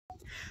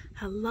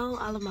Hello,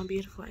 all of my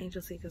beautiful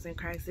angel seekers in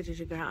Christ. It is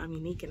your girl, I'm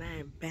Unique, and I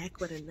am back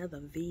with another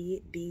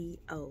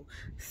video.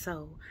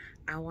 So,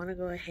 I want to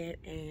go ahead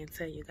and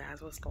tell you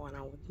guys what's going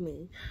on with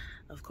me.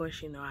 Of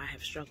course, you know I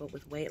have struggled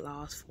with weight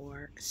loss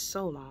for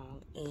so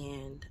long,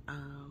 and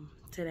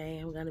today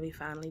I'm going to be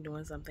finally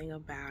doing something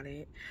about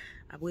it,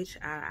 which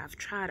I've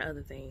tried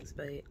other things,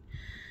 but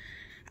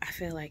I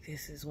feel like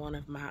this is one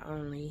of my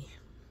only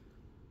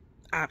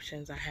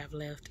options I have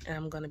left. And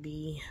I'm going to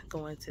be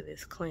going to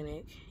this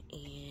clinic,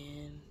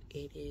 and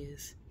it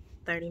is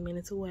 30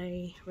 minutes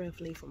away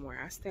roughly from where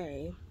I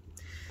stay,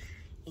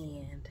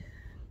 and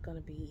I'm going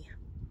to be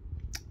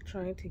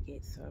trying to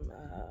get some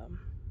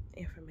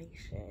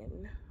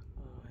information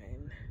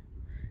on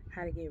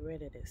how to get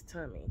rid of this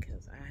tummy,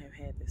 because I have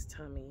had this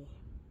tummy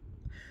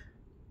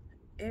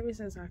ever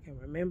since I can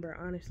remember,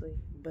 honestly.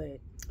 But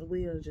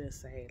we'll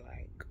just say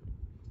like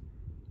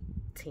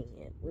 10.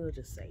 We'll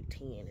just say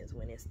 10 is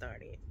when it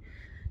started,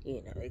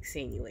 you know,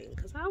 extenuating,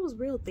 because I was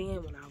real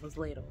thin when I was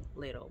little,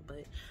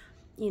 but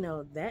you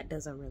know that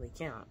doesn't really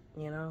count,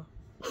 you know.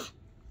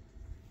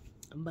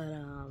 But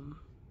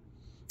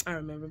I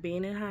remember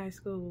being in high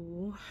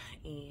school,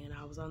 and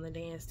I was on the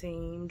dance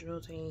team, drill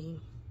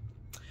team,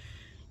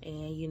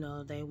 and you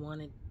know they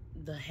wanted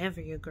the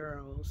heavier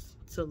girls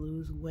to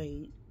lose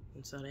weight,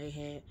 and so they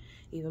had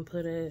even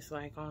put us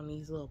like on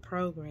these little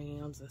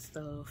programs and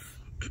stuff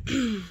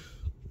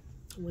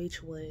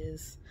which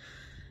was,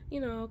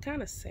 you know,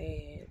 kind of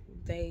sad.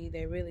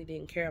 They really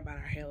didn't care about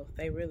our health.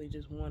 They really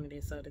just wanted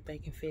it so that they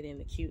can fit in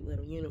the cute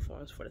little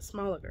uniforms for the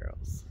smaller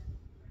girls.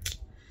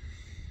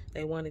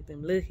 They wanted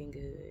them looking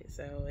good,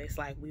 so it's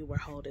like we were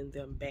holding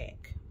them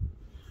back.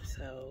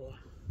 So,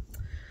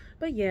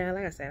 but yeah,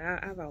 like I said,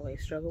 I've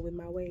always struggled with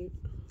my weight.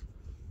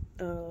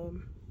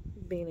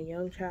 Being a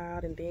young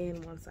child, and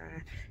then once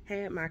I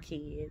had my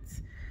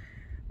kids,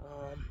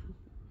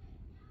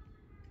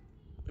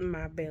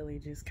 my belly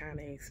just kind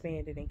of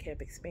expanded and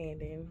kept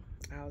expanding.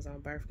 I was on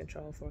birth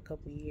control for a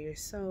couple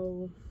years,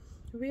 so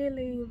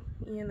really,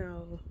 you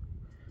know,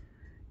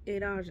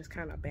 it all just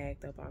kind of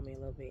backed up on me a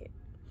little bit.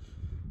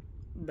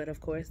 But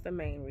of course, the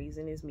main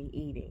reason is me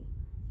eating.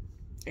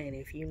 And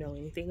if you know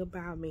anything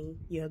about me,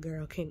 your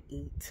girl can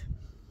eat.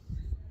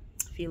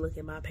 If you look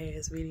at my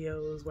past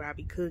videos where I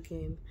be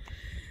cooking,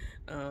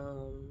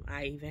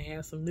 I even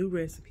have some new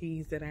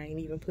recipes that I ain't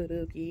even put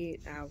up yet.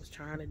 I was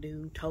trying to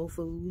do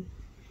tofu,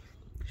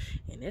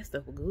 and that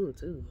stuff was good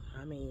too.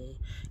 I mean,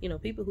 you know,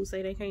 people who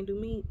say they can't do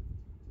meat,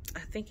 I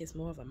think it's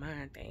more of a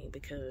mind thing,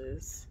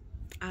 because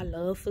I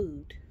love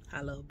food.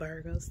 I love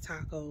burgers,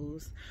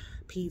 tacos,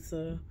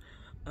 pizza,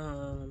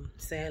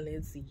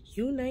 salads,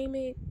 you name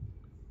it.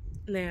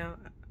 Now,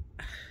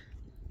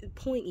 the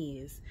point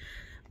is,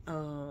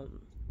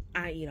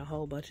 I eat a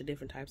whole bunch of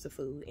different types of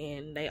food,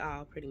 and they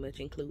all pretty much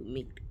include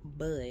meat.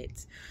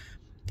 But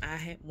I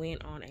had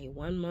went on a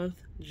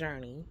 1-month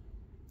journey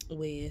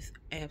with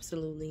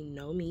absolutely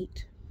no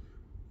meat,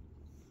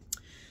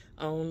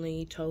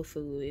 only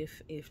tofu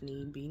if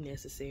need be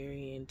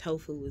necessary. And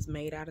tofu is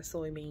made out of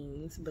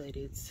soybeans, but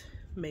it's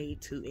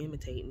made to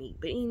imitate meat.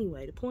 But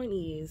anyway, the point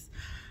is,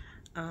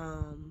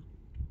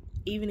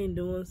 even in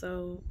doing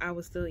so, I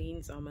was still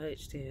eating so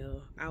much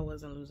till I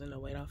wasn't losing no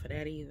weight off of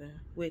that either,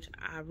 which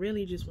I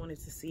really just wanted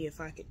to see if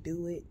I could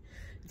do it,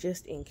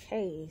 just in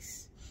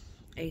case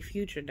a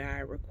future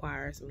diet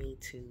requires me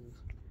to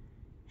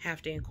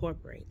have to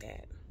incorporate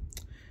that.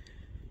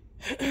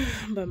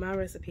 But my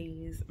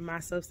recipes, my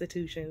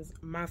substitutions,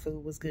 my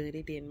food was good.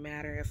 It didn't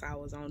matter if I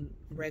was on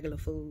regular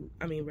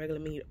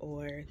meat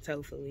or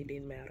tofu. It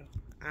didn't matter.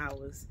 I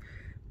was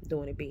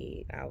doing it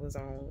big. I was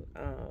on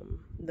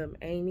them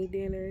Amy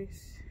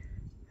dinners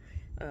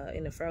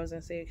in the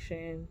frozen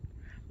section.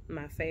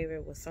 My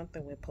favorite was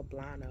something with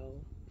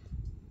poblano.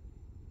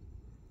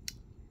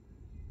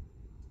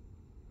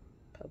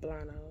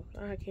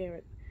 I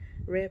can't,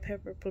 red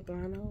pepper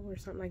poblano or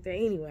something like that.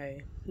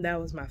 Anyway, that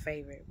was my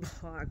favorite.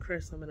 I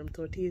crushed some of them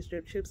tortilla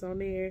strip chips on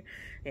there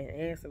and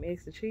add some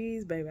extra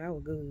cheese. Baby, I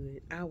was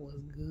good.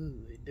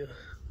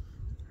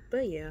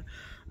 But yeah,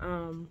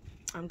 I'm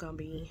gonna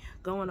be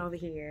going over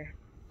here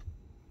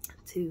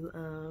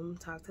to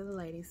talk to the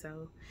lady.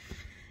 So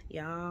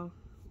y'all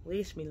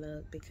wish me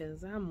luck,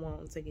 because I'm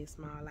wanting to get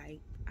small.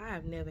 Like,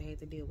 I've never had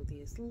to deal with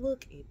this.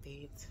 Look at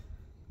that.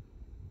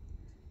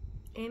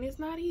 And it's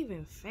not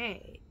even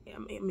fat. I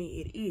mean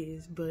it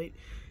is, but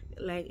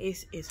like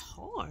it's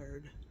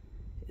hard.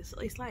 It's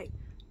like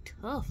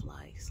tough.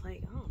 Like, it's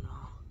like, I don't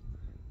know.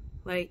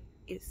 Like,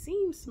 it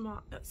seems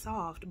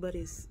soft, but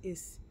it's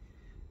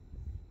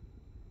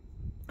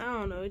I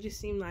don't know. It just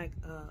seemed like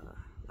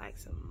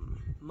some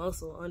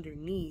muscle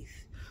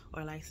underneath,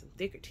 or like some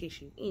thicker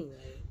tissue.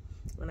 Anyway,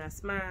 when I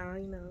smile,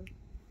 you know,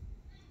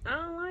 I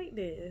don't like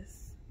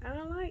this.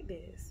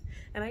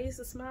 And I used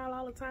to smile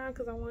all the time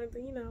because I wanted to,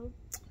 you know,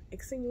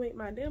 extenuate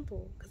my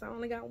dimple, because I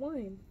only got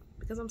one,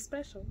 because I'm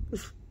special.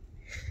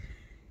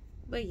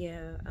 But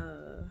yeah,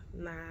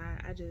 nah,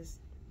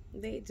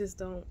 it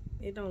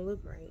don't look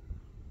right.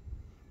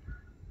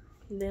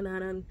 Then I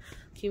done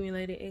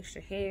accumulated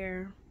extra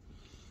hair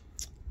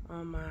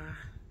on my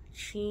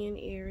chin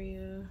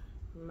area,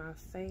 my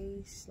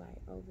face, like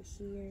over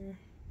here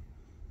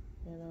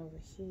and over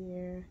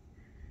here.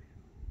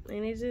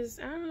 And it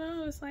just, I don't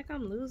know, it's like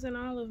I'm losing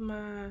all of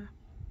my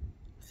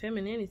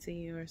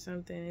femininity or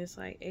something. It's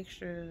like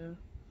extra,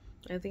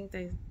 I think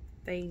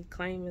they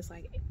claim it's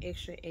like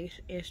extra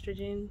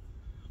estrogen,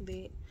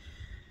 that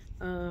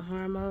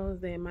hormones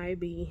that might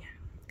be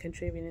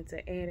contributing to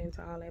adding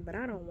to all that, but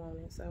I don't want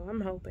it. So I'm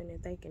hoping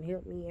that they can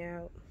help me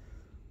out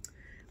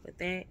with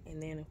that.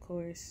 And then of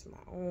course my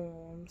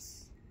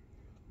arms,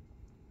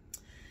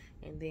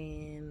 and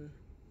then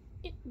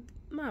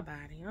my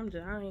body. I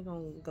ain't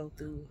gonna go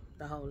through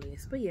the whole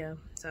list, but yeah.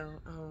 So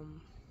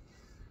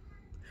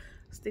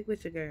stick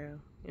with your girl,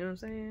 you know what I'm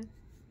saying?